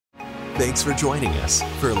Thanks for joining us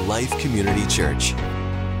for Life Community Church.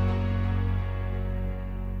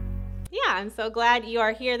 Yeah, I'm so glad you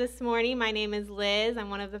are here this morning. My name is Liz. I'm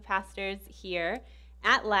one of the pastors here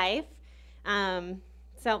at Life.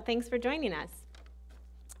 So thanks for joining us.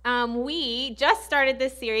 We just started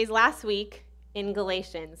this series last week in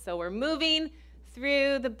Galatians. So we're moving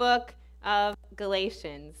through the book of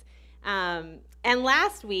Galatians. And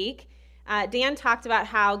last week, Dan talked about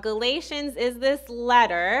how Galatians is this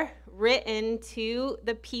letter written to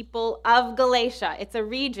the people of Galatia. It's a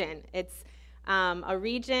region. It's a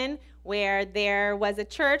region where there was a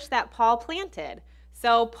church that Paul planted.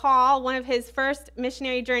 So Paul, one of his first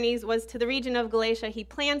missionary journeys was to the region of Galatia. He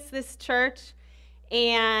plants this church,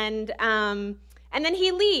 and then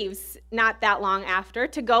he leaves not that long after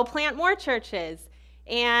to go plant more churches.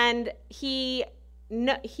 And he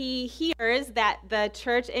hears that the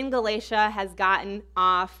church in Galatia has gotten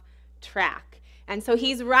off track. And so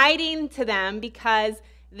he's writing to them because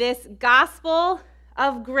this gospel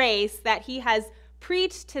of grace that he has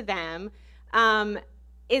preached to them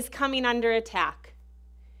is coming under attack.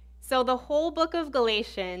 So the whole book of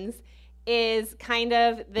Galatians is kind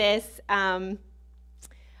of this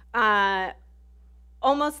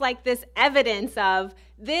almost like this evidence of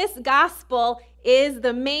this gospel is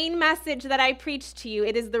the main message that I preached to you.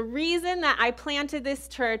 It is the reason that I planted this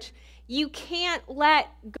church. You can't let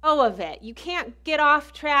go of it. You can't get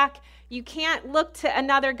off track. You can't look to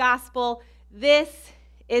another gospel. This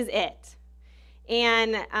is it.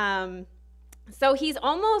 And so he's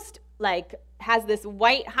almost like has this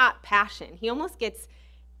white hot passion. He almost gets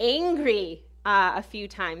angry a few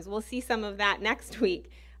times. We'll see some of that next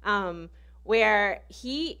week, where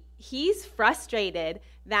he's frustrated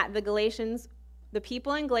that the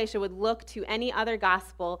people in Galatia would look to any other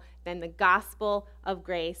gospel than the gospel of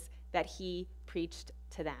grace that he preached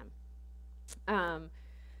to them.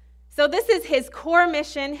 So this is his core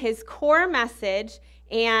mission, his core message,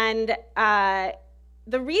 and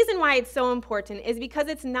the reason why it's so important is because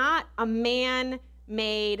it's not a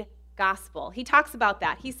man-made gospel. He talks about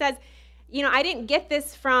that. He says, I didn't get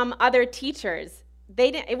this from other teachers.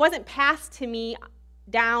 It wasn't passed to me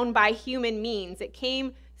down by human means. It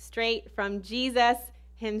came straight from Jesus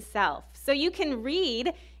himself. So you can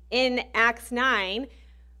read in Acts 9,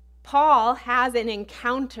 Paul has an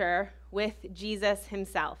encounter with Jesus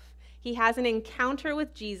himself. He has an encounter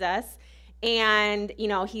with Jesus, and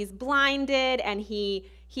he's blinded, and he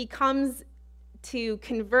comes to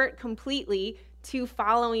convert completely to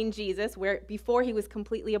following Jesus, where before he was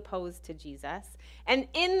completely opposed to Jesus. And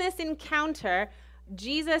in this encounter,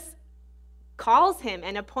 Jesus calls him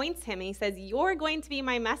and appoints him, and he says, you're going to be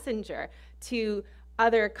my messenger to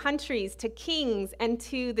other countries, to kings, and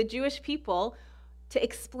to the Jewish people to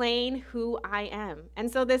explain who I am. And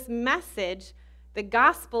so this message, the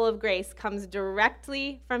gospel of grace, comes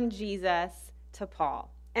directly from Jesus to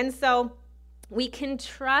Paul. And so we can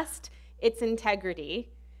trust its integrity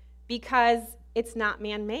because it's not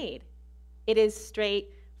man-made. It is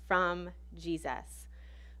straight from Jesus.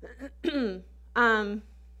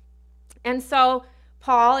 And so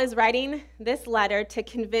Paul is writing this letter to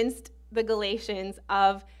convince the Galatians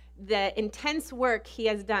of the intense work he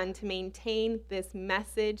has done to maintain this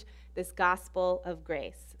message, this gospel of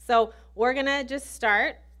grace. So we're going to just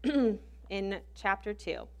start in chapter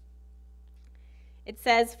 2. It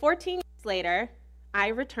says, 14 years later, I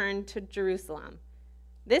returned to Jerusalem,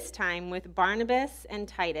 this time with Barnabas and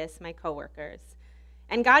Titus, my co-workers.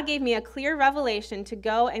 And God gave me a clear revelation to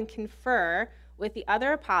go and confer with the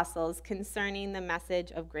other apostles concerning the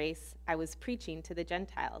message of grace I was preaching to the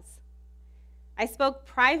Gentiles. I spoke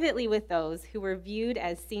privately with those who were viewed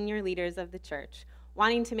as senior leaders of the church,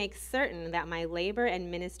 wanting to make certain that my labor and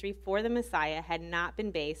ministry for the Messiah had not been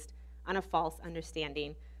based on a false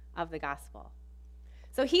understanding of the gospel.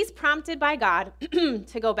 So he's prompted by God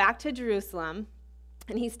to go back to Jerusalem,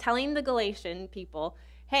 and he's telling the Galatian people,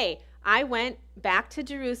 hey, I went back to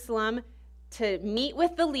Jerusalem to meet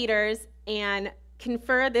with the leaders and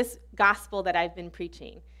confer this gospel that I've been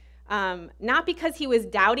preaching. Not because he was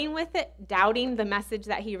doubting the message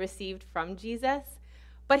that he received from Jesus,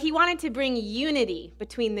 but he wanted to bring unity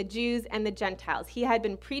between the Jews and the Gentiles. He had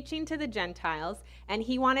been preaching to the Gentiles, and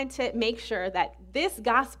he wanted to make sure that this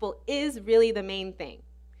gospel is really the main thing.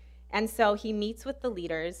 And so he meets with the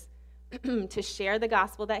leaders to share the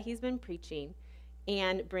gospel that he's been preaching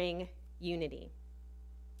and bring unity.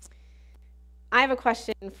 I have a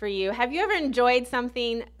question for you. Have you ever enjoyed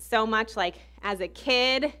something so much, like as a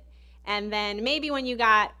kid, and then maybe when you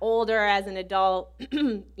got older as an adult,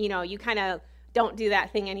 you kind of don't do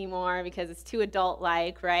that thing anymore because it's too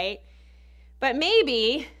adult-like, right? But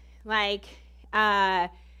maybe,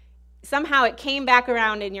 somehow it came back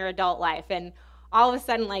around in your adult life, and all of a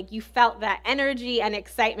sudden, like, you felt that energy and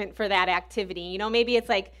excitement for that activity. You know, maybe it's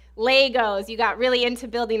like Legos. You got really into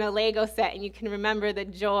building a Lego set, and you can remember the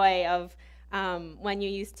joy of when you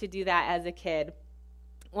used to do that as a kid.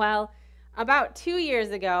 Well, about 2 years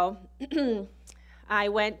ago, I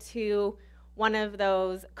went to one of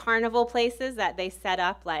those carnival places that they set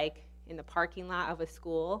up, like, in the parking lot of a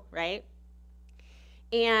school, right?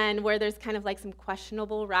 And where there's kind of like some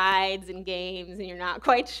questionable rides and games, and you're not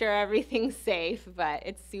quite sure everything's safe, but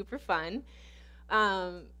it's super fun.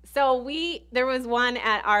 So there was one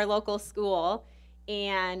at our local school,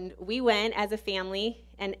 and we went as a family,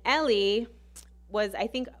 and Ellie was, I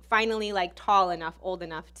think, finally like tall enough, old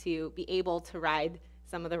enough to be able to ride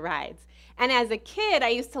some of the rides. And as a kid, I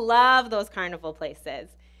used to love those carnival places.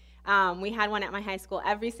 We had one at my high school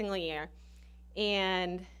every single year,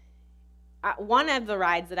 and one of the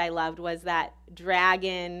rides that I loved was that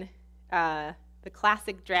dragon, the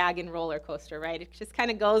classic dragon roller coaster, right? It just kind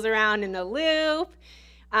of goes around in a loop.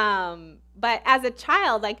 But as a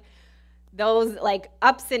child, like, those like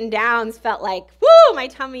ups and downs felt like, whoo, my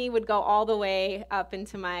tummy would go all the way up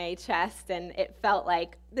into my chest, and it felt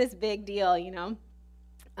like this big deal, you know?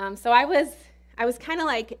 So I was kind of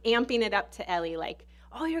like amping it up to Ellie, like,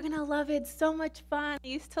 oh, you're gonna love it, so much fun. I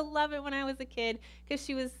used to love it when I was a kid, because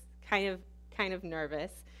she was kind of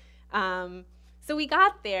nervous. So we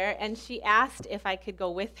got there, and she asked if I could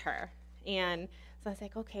go with her. And so I was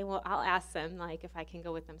like, okay, well, I'll ask them, like, if I can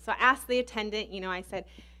go with them. So I asked the attendant, you know, I said,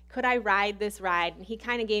 could I ride this ride? And he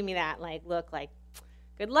kind of gave me that, like, look, like,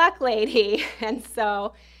 good luck, lady. And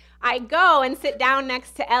so I go and sit down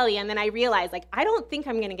next to Ellie, and then I realize, like, I don't think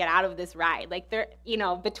I'm going to get out of this ride. Like, you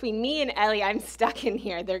know, between me and Ellie, I'm stuck in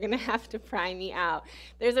here. They're going to have to pry me out.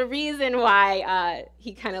 There's a reason why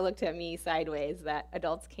he kind of looked at me sideways, that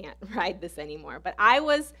adults can't ride this anymore. But I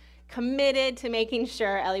was committed to making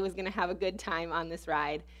sure Ellie was going to have a good time on this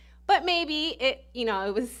ride. But maybe it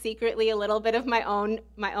was secretly a little bit of my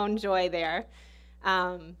own joy there.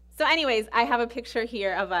 So anyways, I have a picture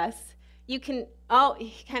here of us. You kind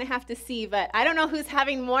of have to see, but I don't know who's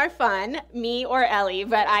having more fun, me or Ellie,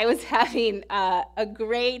 but I was having a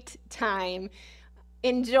great time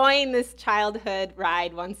enjoying this childhood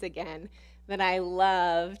ride once again that I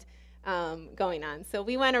loved going on. So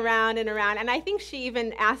we went around and around, and I think she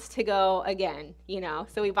even asked to go again, you know,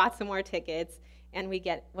 so we bought some more tickets, and we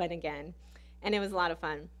went again, and it was a lot of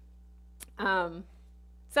fun.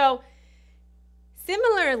 So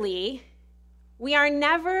similarly, we are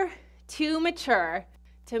never too mature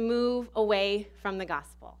to move away from the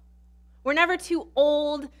gospel. We're never too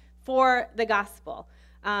old for the gospel.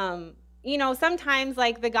 You know, sometimes,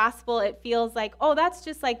 like, the gospel, it feels like, oh, that's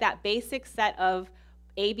just like that basic set of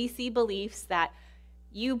ABC beliefs that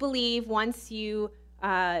you believe once you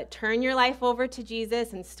turn your life over to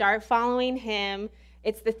Jesus and start following him.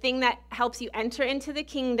 It's the thing that helps you enter into the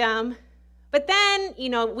kingdom. But then, you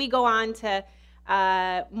know, we go on to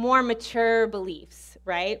more mature beliefs,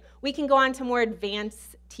 right? We can go on to more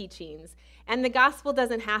advanced teachings. And the gospel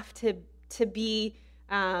doesn't have to be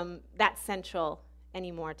that central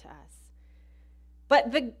anymore to us.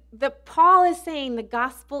 But Paul is saying the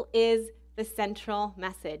gospel is the central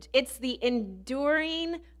message. It's the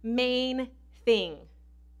enduring main thing.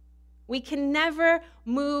 We can never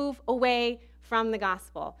move away from the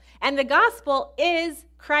gospel. And the gospel is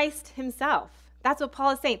Christ himself. That's what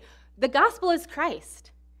Paul is saying. The gospel is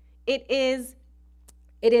Christ. It is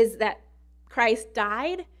that Christ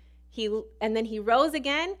died, and then he rose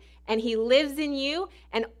again, and he lives in you,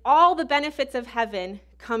 and all the benefits of heaven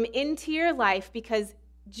come into your life because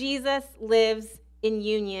Jesus lives in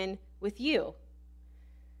union with you.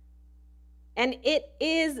 And it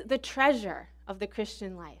is the treasure of the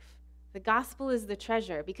Christian life. The gospel is the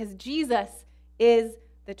treasure because Jesus is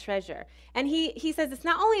the treasure. And he says it's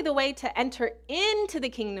not only the way to enter into the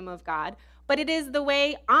kingdom of God, but it is the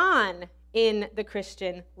way on in the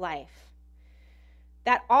Christian life.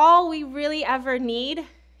 That all we really ever need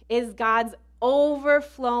is God's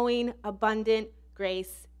overflowing, abundant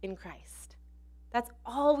grace in Christ. That's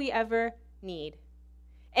all we ever need.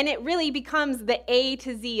 And it really becomes the A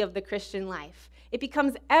to Z of the Christian life. It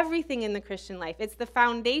becomes everything in the Christian life. It's the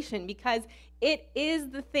foundation because it is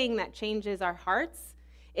the thing that changes our hearts.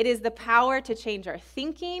 It is the power to change our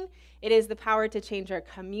thinking. It is the power to change our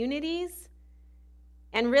communities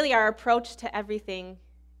and really our approach to everything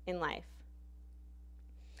in life.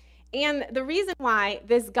 And the reason why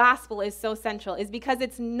this gospel is so central is because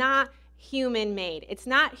it's not human-made. It's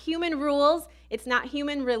not human rules. It's not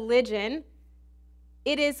human religion.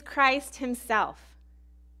 It is Christ himself.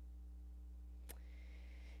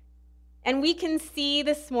 And we can see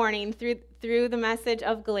this morning through the message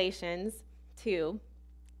of Galatians 2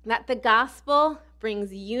 that the gospel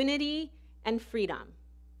brings unity and freedom.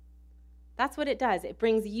 That's what it does. It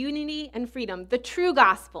brings unity and freedom. The true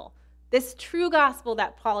gospel, this true gospel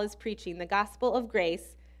that Paul is preaching, the gospel of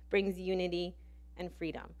grace, brings unity and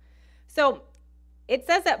freedom. So it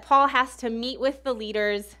says that Paul has to meet with the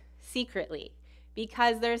leaders secretly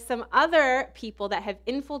because there's some other people that have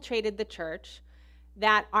infiltrated the church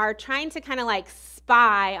that are trying to kind of like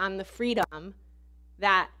spy on the freedom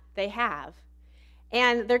that they have.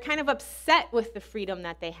 And they're kind of upset with the freedom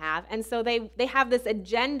that they have. And so they have this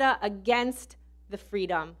agenda against the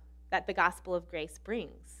freedom that the gospel of grace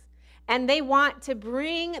brings. And they want to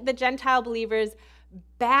bring the Gentile believers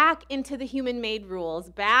back into the human-made rules,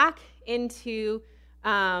 back into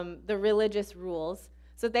the religious rules,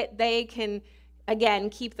 so that they can, again,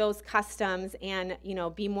 keep those customs and,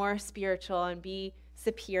 be more spiritual and be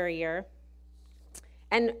superior.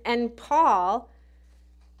 And Paul,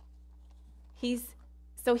 he's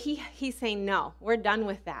saying, no, we're done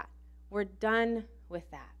with that. We're done with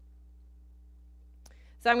that.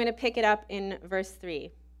 So I'm going to pick it up in verse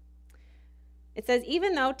 3. It says,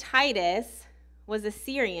 even though Titus was a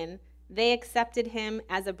Syrian, they accepted him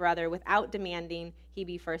as a brother without demanding he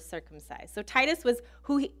be first circumcised. So Titus was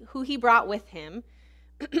who he brought with him.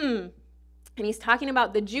 And he's talking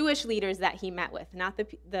about the Jewish leaders that he met with, not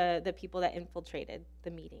the people that infiltrated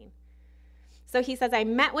the meeting. So he says, I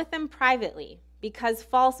met with them privately because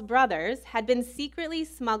false brothers had been secretly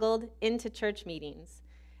smuggled into church meetings,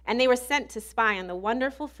 and they were sent to spy on the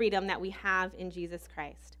wonderful freedom that we have in Jesus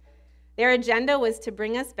Christ. Their agenda was to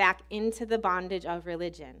bring us back into the bondage of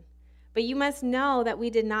religion. But you must know that we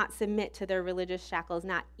did not submit to their religious shackles,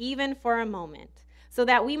 not even for a moment, so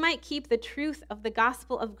that we might keep the truth of the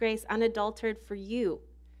gospel of grace unadulterated for you.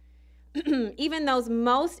 Even those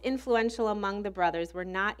most influential among the brothers were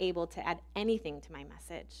not able to add anything to my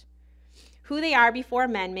message. Who they are before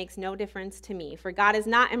men makes no difference to me, for God is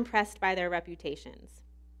not impressed by their reputations.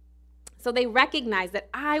 So they recognized that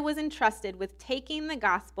I was entrusted with taking the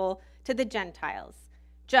gospel to the Gentiles,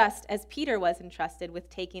 just as Peter was entrusted with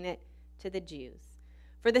taking it to the Jews.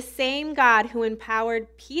 For the same God who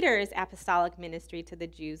empowered Peter's apostolic ministry to the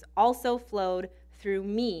Jews also flowed through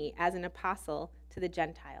me as an apostle to the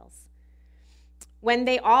Gentiles. When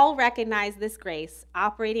they all recognized this grace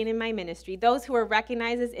operating in my ministry, those who were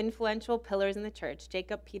recognized as influential pillars in the church,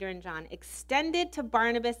 Jacob, Peter, and John, extended to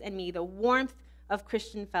Barnabas and me the warmth of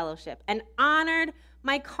Christian fellowship and honored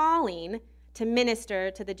my calling to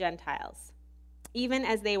minister to the Gentiles, even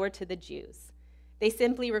as they were to the Jews. They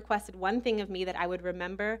simply requested one thing of me, that I would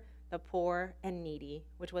remember the poor and needy,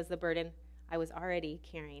 which was the burden I was already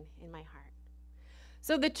carrying in my heart.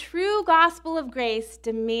 So the true gospel of grace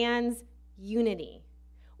demands unity.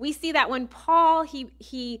 We see that when Paul,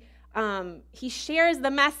 he shares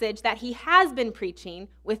the message that he has been preaching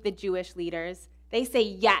with the Jewish leaders, they say,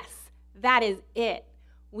 yes, that is it.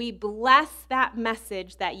 We bless that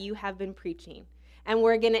message that you have been preaching. And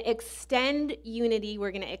we're going to extend unity.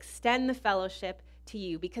 We're going to extend the fellowship to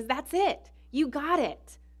you because that's it. You got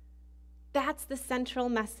it. That's the central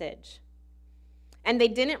message. And they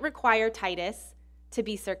didn't require Titus to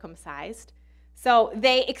be circumcised. So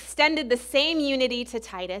they extended the same unity to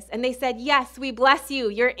Titus, and they said, yes, we bless you.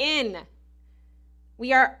 You're in.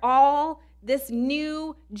 We are all this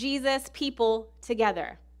new Jesus people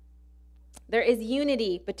together. There is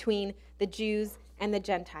unity between the Jews and the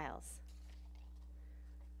Gentiles.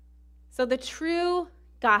 So the true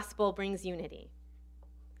gospel brings unity.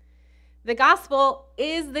 The gospel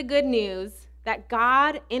is the good news that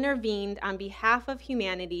God intervened on behalf of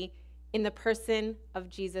humanity in the person of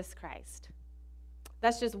Jesus Christ.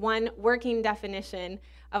 That's just one working definition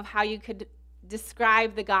of how you could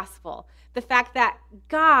describe the gospel. The fact that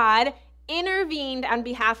God intervened on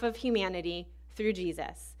behalf of humanity through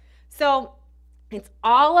Jesus. So it's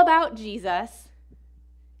all about Jesus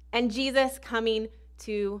and Jesus coming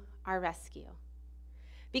to our rescue.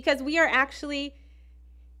 Because we are actually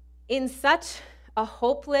in such a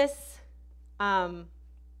hopeless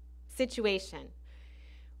situation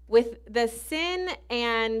with the sin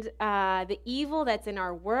and the evil that's in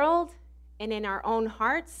our world and in our own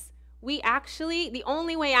hearts. We actually, the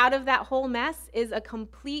only way out of that whole mess is a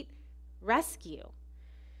complete rescue.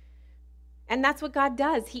 And that's what God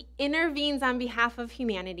does. He intervenes on behalf of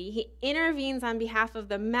humanity. He intervenes on behalf of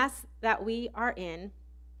the mess that we are in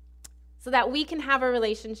so that we can have a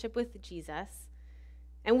relationship with Jesus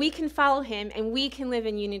and we can follow him and we can live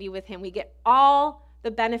in unity with him. We get all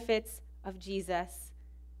the benefits of Jesus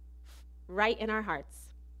right in our hearts.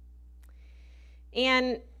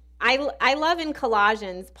 And I love in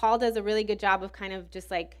Colossians, Paul does a really good job of kind of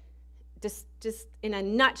just in a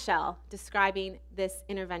nutshell describing this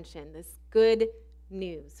intervention, this good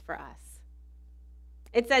news for us.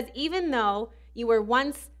 It says, even though you were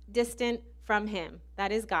once distant from him,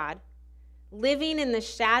 that is God, living in the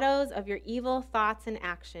shadows of your evil thoughts and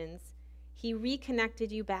actions, he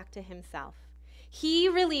reconnected you back to himself. He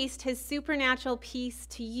released his supernatural peace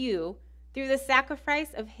to you through the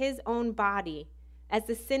sacrifice of his own body as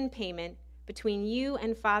the sin payment between you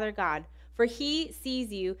and Father God, for he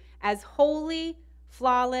sees you as holy,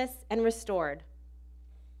 flawless, and restored.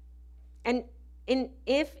 And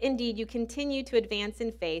if indeed you continue to advance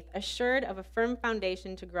in faith, assured of a firm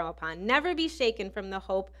foundation to grow upon, never be shaken from the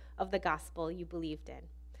hope of the gospel you believed in.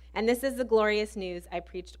 And this is the glorious news I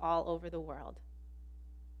preached all over the world.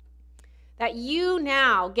 That you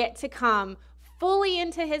now get to come fully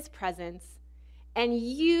into his presence, and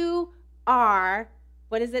you are,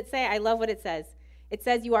 what does it say? I love what it says. It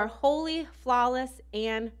says you are holy, flawless,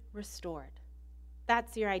 and restored.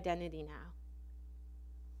 That's your identity now.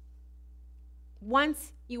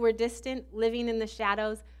 Once you were distant, living in the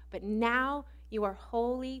shadows, but now you are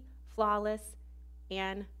holy, flawless,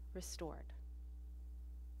 and restored.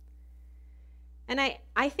 And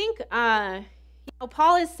I think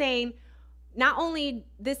Paul is saying not only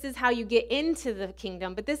this is how you get into the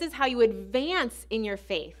kingdom, but this is how you advance in your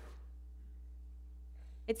faith.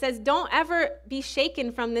 It says, don't ever be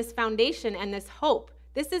shaken from this foundation and this hope.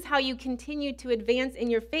 This is how you continue to advance in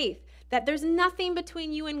your faith, that there's nothing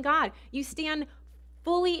between you and God. You stand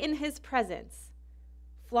fully in his presence,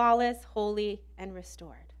 flawless, holy, and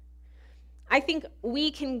restored. I think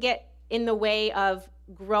we can get in the way of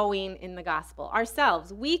growing in the gospel.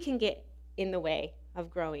 Ourselves, we can get in the way of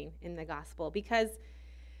growing in the gospel because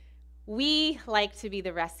we like to be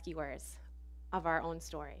the rescuers of our own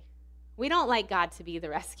story. We don't like God to be the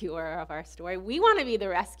rescuer of our story. We want to be the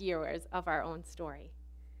rescuers of our own story.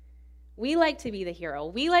 We like to be the hero.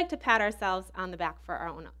 We like to pat ourselves on the back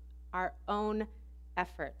for our own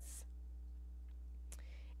efforts.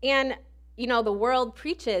 And, the world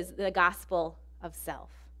preaches the gospel of self.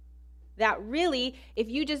 That really, if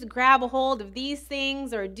you just grab a hold of these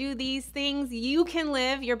things or do these things, you can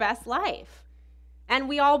live your best life. And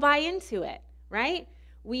we all buy into it, right?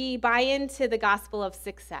 We buy into the gospel of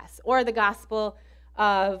success or the gospel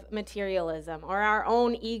of materialism or our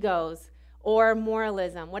own egos or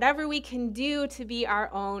moralism, whatever we can do to be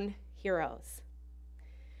our own heroes.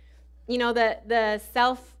 The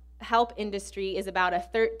self-help industry is about a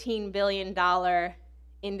 $13 billion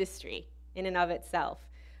industry in and of itself.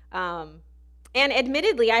 And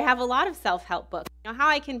admittedly, I have a lot of self-help books. How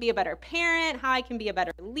I can be a better parent, how I can be a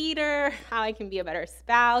better leader, how I can be a better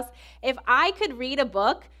spouse. If I could read a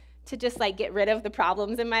book to just get rid of the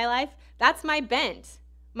problems in my life, that's my bent.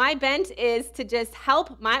 My bent is to just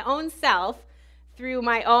help my own self through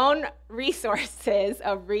my own resources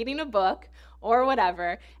of reading a book or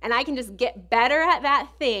whatever, and I can just get better at that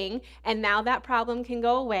thing, and now that problem can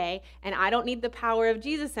go away, and I don't need the power of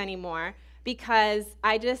Jesus anymore because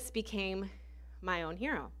I just became my own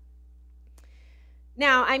hero.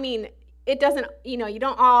 Now, it doesn't, you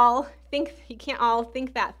can't all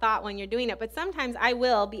think that thought when you're doing it, but sometimes I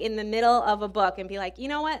will be in the middle of a book and be like, you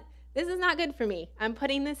know what? This is not good for me. I'm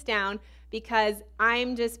putting this down because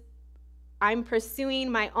I'm pursuing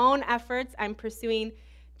my own efforts. I'm pursuing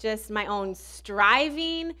just my own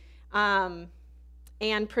striving and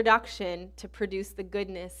production to produce the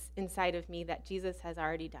goodness inside of me that Jesus has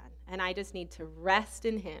already done. And I just need to rest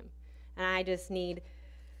in him. And I just need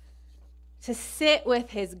to sit with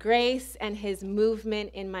his grace and his movement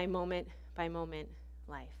in my moment-by-moment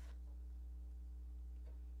life.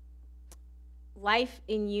 Life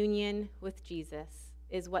in union with Jesus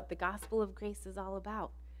is what the gospel of grace is all about,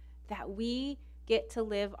 that we get to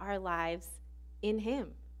live our lives in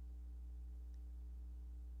him.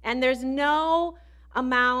 And there's no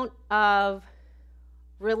amount of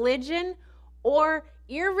religion or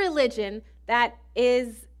irreligion that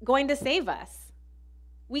is going to save us.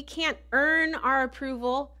 We can't earn our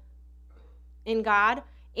approval in God,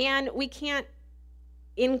 and we can't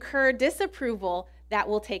incur disapproval that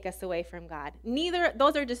will take us away from God.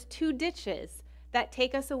 Those are just two ditches that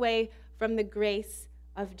take us away from the grace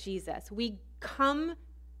of Jesus. We come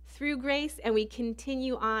through grace and we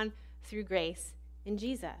continue on through grace in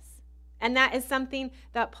Jesus. And that is something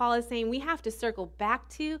that Paul is saying we have to circle back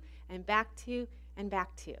to and back to and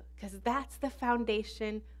back to, because that's the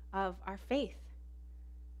foundation of our faith.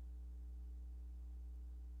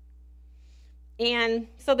 And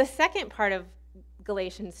so the second part of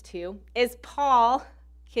Galatians 2 is Paul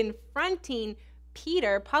confronting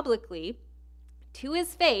Peter publicly to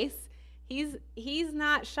his face, he's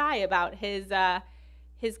not shy about his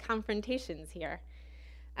confrontations here.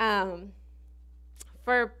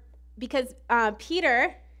 Because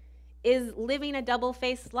Peter is living a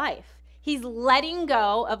double-faced life. He's letting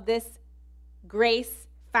go of this grace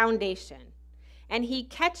foundation. And he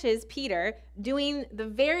catches Peter doing the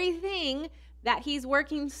very thing that he's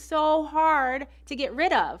working so hard to get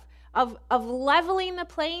rid of leveling the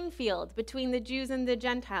playing field between the Jews and the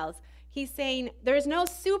Gentiles. He's saying, there's no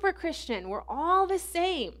super Christian. We're all the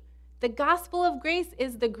same. The gospel of grace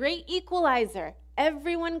is the great equalizer.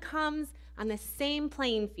 Everyone comes on the same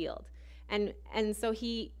playing field. And so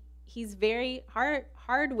he's very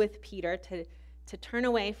hard with Peter to turn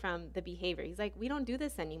away from the behavior. He's like, we don't do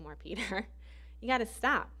this anymore, Peter. You got to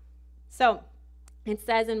stop. So it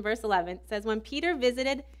says in verse 11, it says, when Peter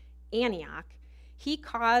visited Antioch, he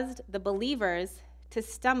caused the believers to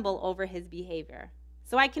stumble over his behavior.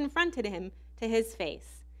 So I confronted him to his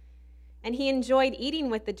face. And he enjoyed eating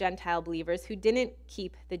with the Gentile believers who didn't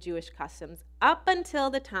keep the Jewish customs up until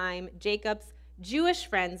the time Jacob's Jewish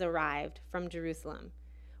friends arrived from Jerusalem.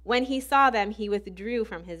 When he saw them, he withdrew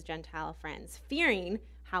from his Gentile friends, fearing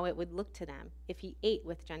how it would look to them if he ate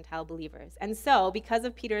with Gentile believers. And so, because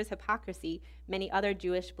of Peter's hypocrisy, many other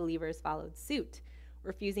Jewish believers followed suit,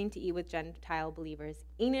 refusing to eat with Gentile believers.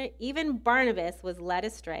 Even Barnabas was led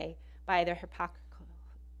astray by their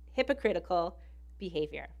hypocritical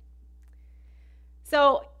behavior.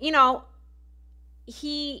 So,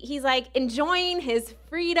 he's like enjoying his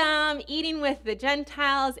freedom, eating with the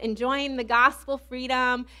Gentiles, enjoying the gospel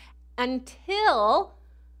freedom, until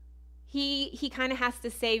he kind of has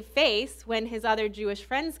to save face when his other Jewish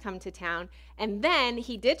friends come to town. And then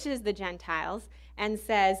he ditches the Gentiles and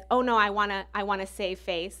says, oh no, I want to save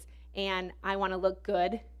face, and I want to look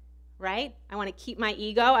good, right? I want to keep my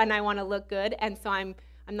ego, and I want to look good, and so I'm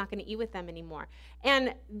not going to eat with them anymore.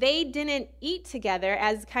 And they didn't eat together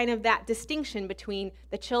as kind of that distinction between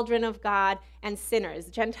the children of God and sinners.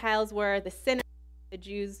 Gentiles were the sinners, the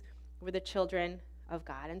Jews were the children of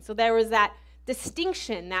God. And so there was that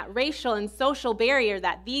distinction, that racial and social barrier,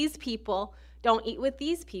 that these people don't eat with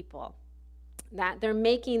these people, that they're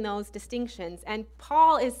making those distinctions. And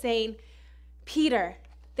Paul is saying, Peter,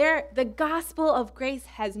 the gospel of grace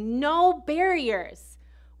has no barriers.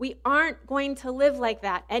 We aren't going to live like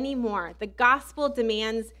that anymore. The gospel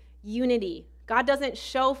demands unity. God doesn't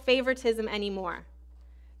show favoritism anymore.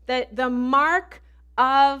 The mark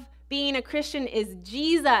of being a Christian is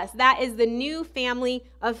Jesus. That is the new family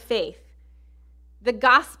of faith. The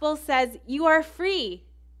gospel says you are free.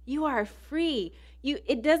 You are free.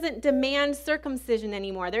 It doesn't demand circumcision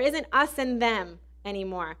anymore. There isn't us and them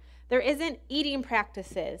anymore. There isn't eating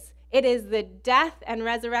practices. It is the death and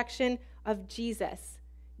resurrection of Jesus.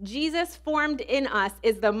 Jesus formed in us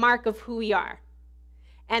is the mark of who we are.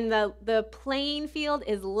 And the playing field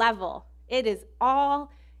is level. It is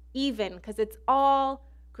all even because it's all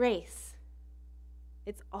grace.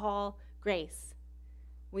 It's all grace.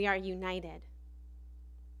 We are united.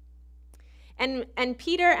 And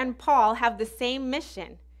Peter and Paul have the same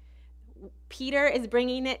mission. Peter is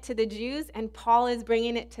bringing it to the Jews, and Paul is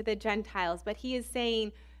bringing it to the Gentiles. But he is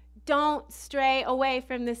saying, don't stray away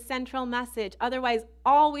from this central message. Otherwise,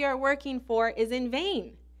 all we are working for is in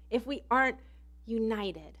vain if we aren't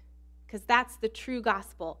united. Because that's the true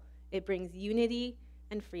gospel. It brings unity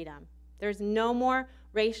and freedom. There's no more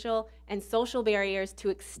racial and social barriers to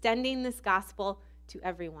extending this gospel to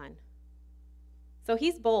everyone. So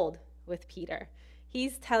he's bold with Peter.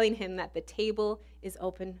 He's telling him that the table is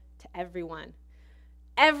open to everyone.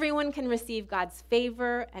 Everyone can receive God's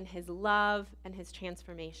favor and his love and his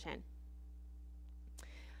transformation.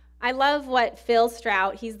 I love what Phil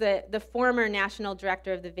Strout, he's the former national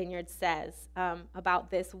director of the Vineyard, says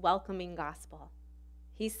about this welcoming gospel.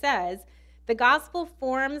 He says, the gospel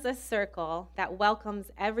forms a circle that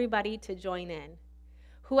welcomes everybody to join in.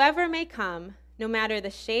 Whoever may come, no matter the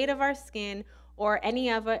shade of our skin or any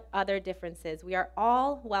other differences, we are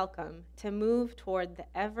all welcome to move toward the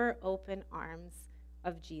ever-open arms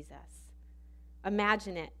of Jesus.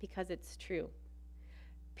 Imagine it, because it's true.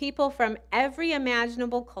 People from every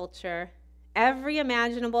imaginable culture, every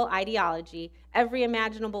imaginable ideology, every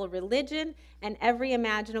imaginable religion, and every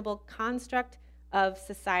imaginable construct of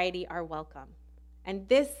society are welcome. And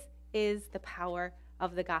this is the power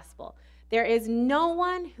of the gospel. There is no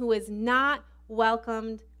one who is not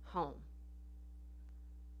welcomed home.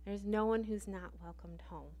 There's no one who's not welcomed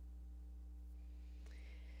home.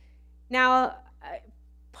 Now,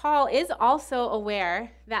 Paul is also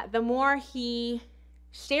aware that the more he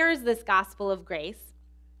shares this gospel of grace,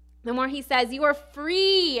 the more he says, you are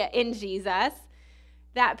free in Jesus,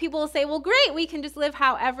 that people will say, well, great, we can just live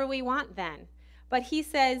however we want then. But he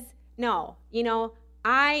says, no,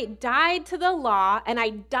 I died to the law, and I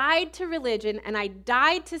died to religion, and I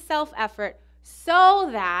died to self-effort so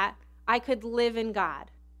that I could live in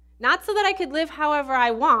God. Not so that I could live however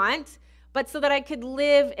I want, but so that I could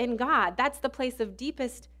live in God. That's the place of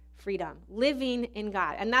deepest freedom, living in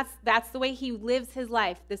God. And that's the way he lives his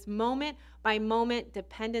life, this moment-by-moment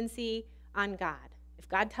dependency on God. If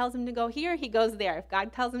God tells him to go here, he goes there. If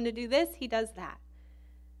God tells him to do this, he does that.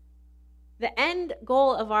 The end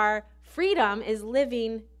goal of our freedom is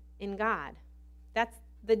living in God. That's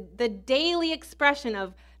the daily expression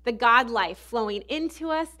of the God life flowing into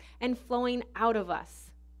us and flowing out of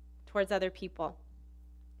us towards other people.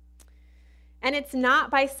 And it's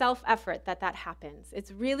not by self-effort that happens.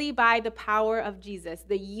 It's really by the power of Jesus,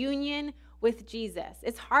 the union with Jesus.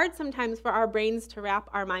 It's hard sometimes for our brains to wrap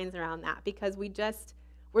our minds around that because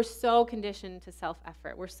we're so conditioned to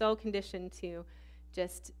self-effort. We're so conditioned to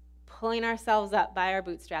just pulling ourselves up by our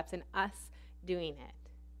bootstraps and us doing it.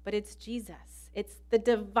 But it's Jesus. It's the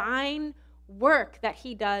divine work that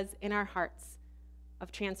he does in our hearts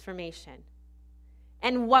of transformation.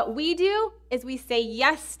 And what we do is we say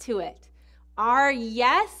yes to it. Our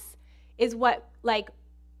yes is what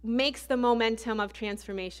makes the momentum of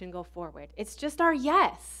transformation go forward. It's just our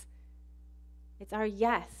yes. It's our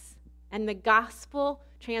yes. And the gospel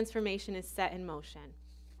transformation is set in motion.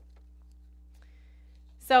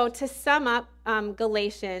 So to sum up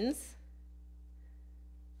Galatians,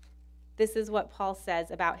 this is what Paul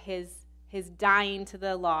says about his dying to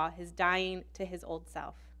the law, his dying to his old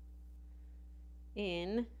self.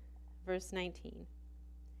 In verse 19.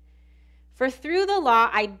 For through the law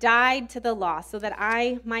I died to the law so that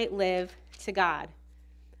I might live to God.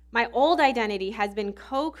 My old identity has been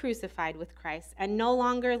co-crucified with Christ and no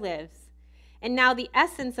longer lives. And now the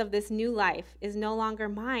essence of this new life is no longer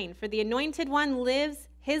mine, for the Anointed One lives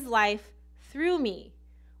his life through me.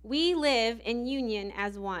 We live in union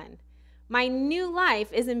as one. My new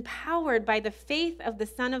life is empowered by the faith of the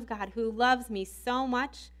Son of God who loves me so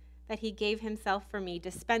much that he gave himself for me,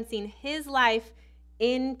 dispensing his life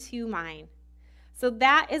into mine. So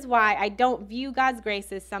that is why I don't view God's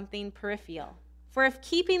grace as something peripheral. For if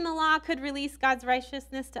keeping the law could release God's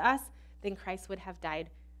righteousness to us, then Christ would have died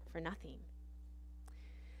for nothing.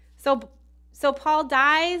 So Paul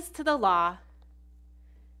dies to the law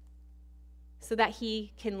so that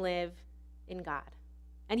he can live in God.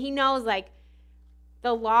 And he knows,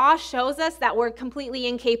 the law shows us that we're completely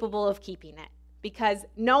incapable of keeping it because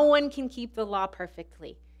no one can keep the law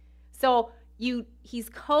perfectly. So he's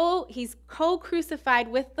co-crucified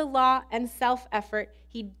with the law and self-effort.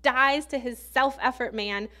 He dies to his self-effort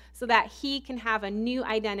man so that he can have a new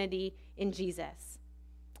identity in Jesus.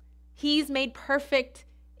 He's made perfect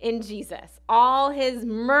in Jesus. All his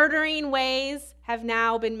murdering ways have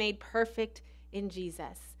now been made perfect in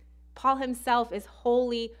Jesus. Paul himself is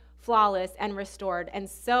holy, flawless, and restored, and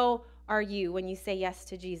so are you when you say yes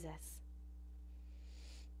to Jesus.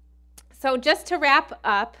 So just to wrap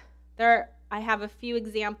up, I have a few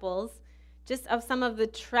examples just of some of the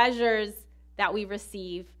treasures that we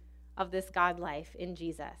receive of this God life in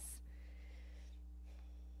Jesus.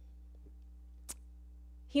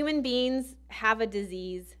 Human beings have a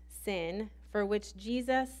disease, sin, for which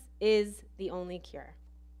Jesus is the only cure.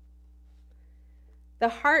 The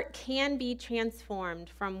heart can be transformed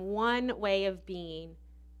from one way of being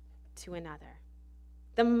to another.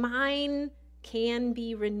 The mind can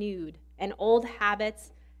be renewed, and old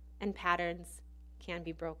habits and patterns can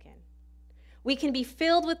be broken. We can be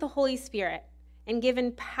filled with the Holy Spirit and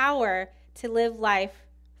given power to live life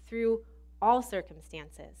through all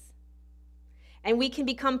circumstances. And we can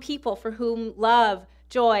become people for whom love,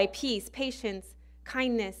 joy, peace, patience,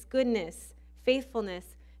 kindness, goodness,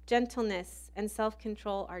 faithfulness, gentleness, and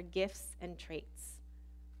self-control are gifts and traits.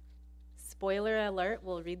 Spoiler alert,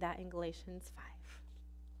 we'll read that in Galatians 5.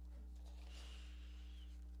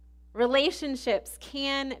 Relationships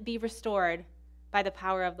can be restored by the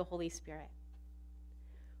power of the Holy Spirit.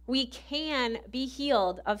 We can be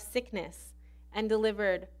healed of sickness and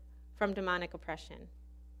delivered from demonic oppression.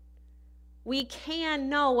 We can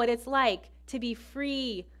know what it's like to be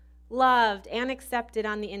free, loved, and accepted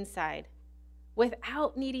on the inside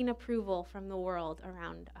without needing approval from the world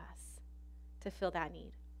around us to fill that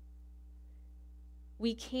need.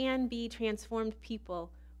 We can be transformed people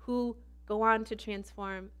who go on to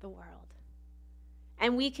transform the world.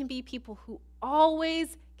 And we can be people who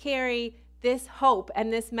always carry this hope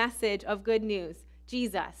and this message of good news,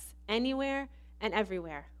 Jesus, anywhere and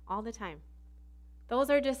everywhere, all the time. Those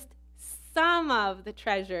are just some of the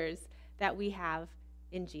treasures that we have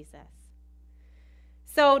in Jesus.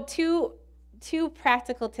 So two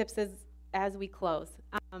practical tips as we close.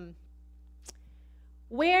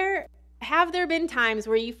 Where have there been times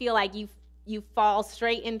where you feel like you fall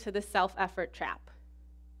straight into the self-effort trap?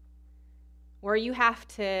 Where you have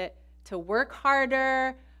to work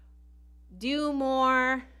harder, do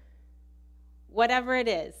more, whatever it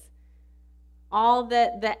is. All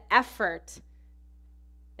the effort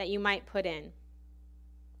that you might put in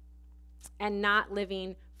and not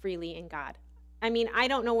living freely in God. I mean, I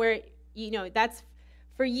don't know where, that's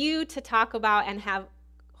for you to talk about and have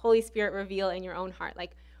Holy Spirit reveal in your own heart.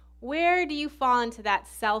 Like, where do you fall into that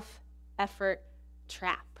self-effort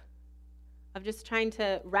trap of just trying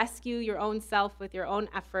to rescue your own self with your own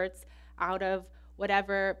efforts out of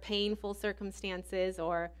whatever painful circumstances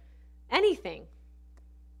or anything?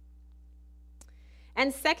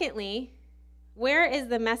 And secondly, where is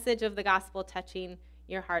the message of the gospel touching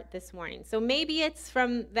your heart this morning? So maybe it's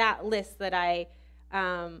from that list that I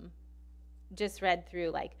just read through.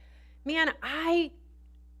 Like, man, I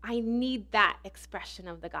need that expression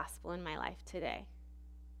of the gospel in my life today.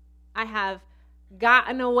 I have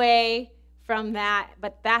gotten away from that,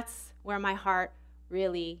 but that's where my heart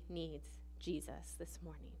really needs Jesus this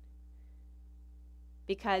morning,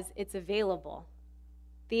 because it's available.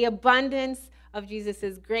 The abundance of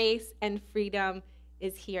Jesus' grace and freedom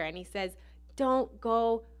is here. And he says, don't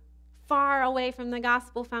go far away from the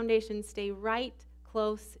gospel foundation. Stay right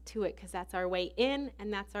close to it, because that's our way in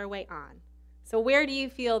and that's our way on. So where do you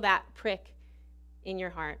feel that prick in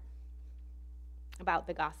your heart about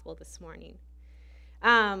the gospel this morning?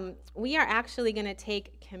 We are actually going to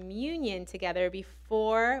take communion together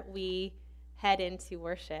before we head into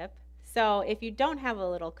worship. So if you don't have a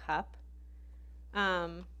little cup,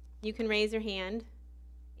 you can raise your hand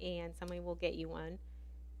and somebody will get you one.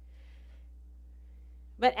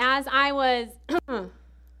 But as I was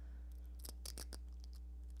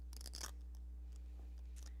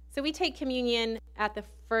so we take communion at the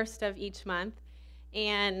first of each month,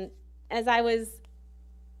 and as I was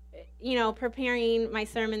preparing my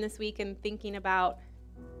sermon this week and thinking about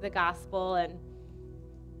the gospel and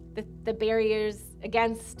the barriers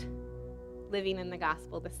against living in the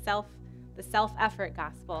gospel, the self-effort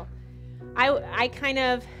gospel, I kind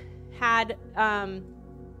of had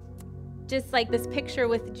just like this picture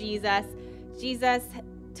with Jesus. Jesus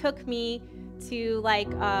took me to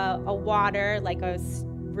like a water, like a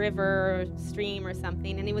river or stream or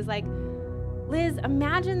something, and he was like, Liz,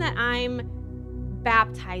 imagine that I'm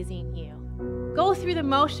baptizing you. Go through the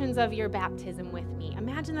motions of your baptism with me.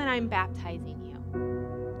 Imagine that I'm baptizing you.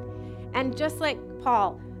 And just like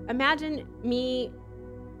Paul, imagine me,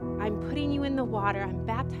 I'm putting you in the water, I'm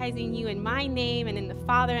baptizing you in my name and in the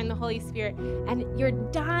Father and the Holy Spirit, and you're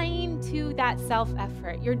dying to that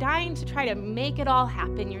self-effort. You're dying to try to make it all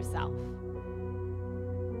happen yourself.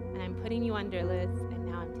 And I'm putting you under, Liz, and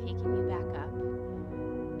now I'm taking you back up.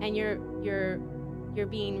 And you're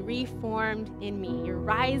being reformed in me. You're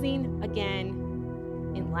rising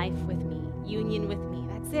again in life with me, union with me.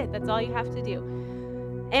 That's it. That's all you have to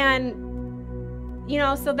do. And,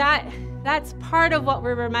 so that's part of what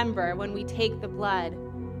we remember when we take the blood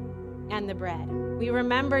and the bread. We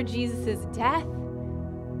remember Jesus' death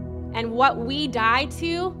and what we die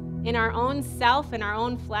to in our own self and our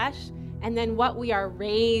own flesh, and then what we are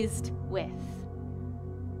raised with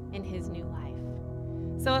in his new life.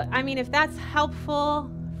 So, if that's helpful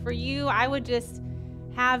for you, I would just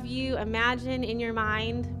have you imagine in your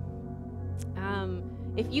mind,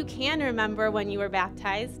 if you can remember when you were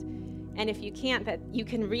baptized, and if you can't, that you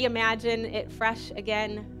can reimagine it fresh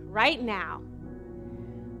again right now.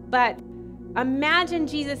 But imagine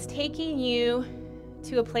Jesus taking you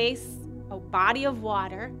to a place, a body of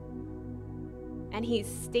water, and he's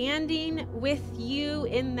standing with you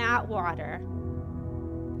in that water.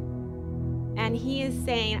 And he is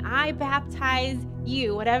saying, I baptize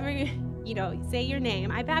you, whatever, say your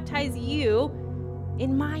name. I baptize you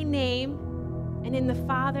in my name and in the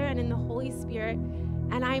Father and in the Holy Spirit.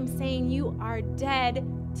 And I'm saying you are dead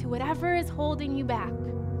to whatever is holding you back.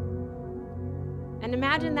 And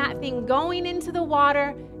imagine that thing going into the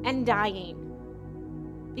water and dying,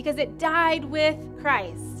 because it died with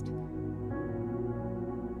Christ.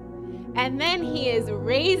 And then he is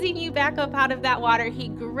raising you back up out of that water. He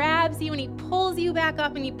grabs you and he pulls you back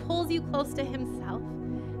up and he pulls you close to himself.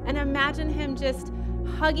 And imagine him just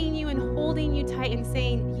hugging you and holding you tight and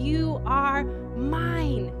saying, you are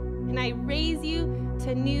mine. And I raise you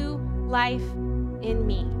to new life in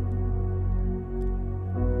me.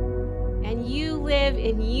 And you live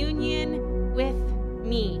in union with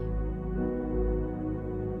me.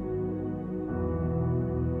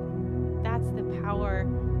 That's the power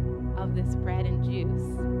of this bread and juice.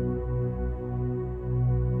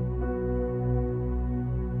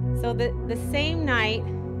 So the same night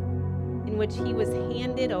in which he was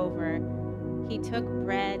handed over, he took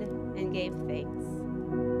bread and gave thanks.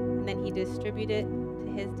 And then he distributed it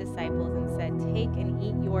to his disciples and said, "Take and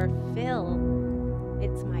eat your fill.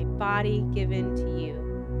 It's my body given to you.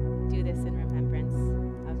 Do this in remembrance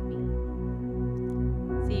of me."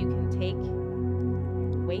 So you can take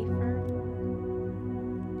your wafer.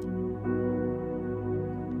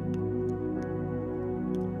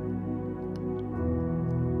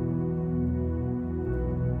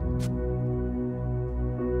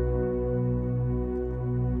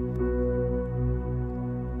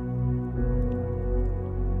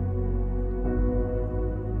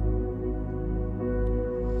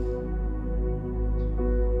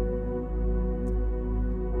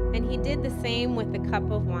 And he did the same with the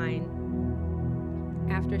cup of wine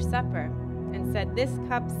after supper and said, "This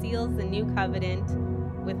cup seals the new covenant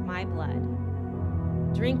with my blood.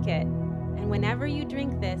 Drink it, and whenever you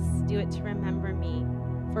drink this, do it to remember me.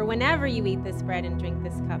 For whenever you eat this bread and drink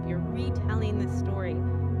this cup, you're retelling the story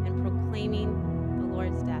and proclaiming the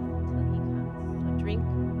Lord's death until he comes." So drink.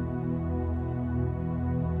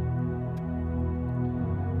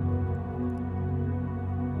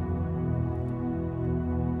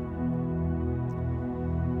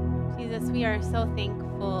 Jesus, we are so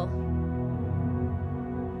thankful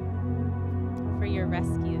for your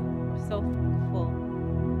rescue. We're so thankful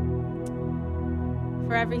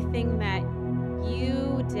for everything that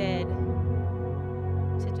you did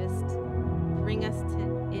to just bring us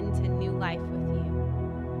into new life with you.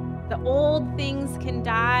 The old things can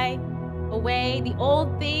die away. The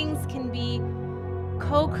old things can be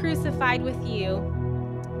co-crucified with you,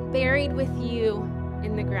 buried with you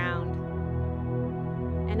in the ground.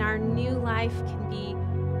 And our new life can be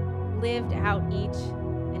lived out each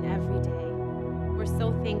and every day. We're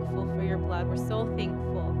so thankful for your blood. We're so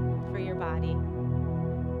thankful for your body.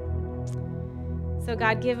 So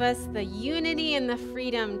God, give us the unity and the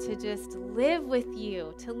freedom to just live with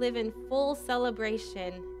you, to live in full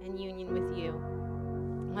celebration and union with you.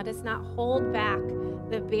 Let us not hold back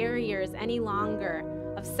the barriers any longer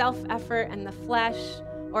of self-effort and the flesh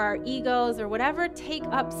or our egos or whatever take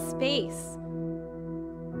up space.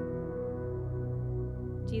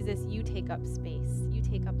 Jesus, you take up space. You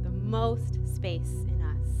take up the most space in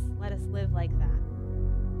us. Let us live like that.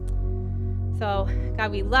 So,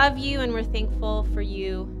 God, we love you and we're thankful for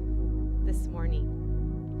you this morning.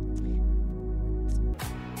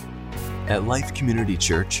 At Life Community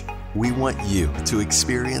Church, we want you to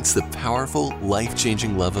experience the powerful,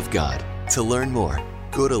 life-changing love of God. To learn more,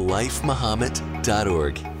 go to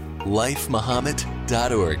lifemuhammad.org.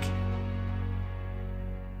 lifemuhammad.org.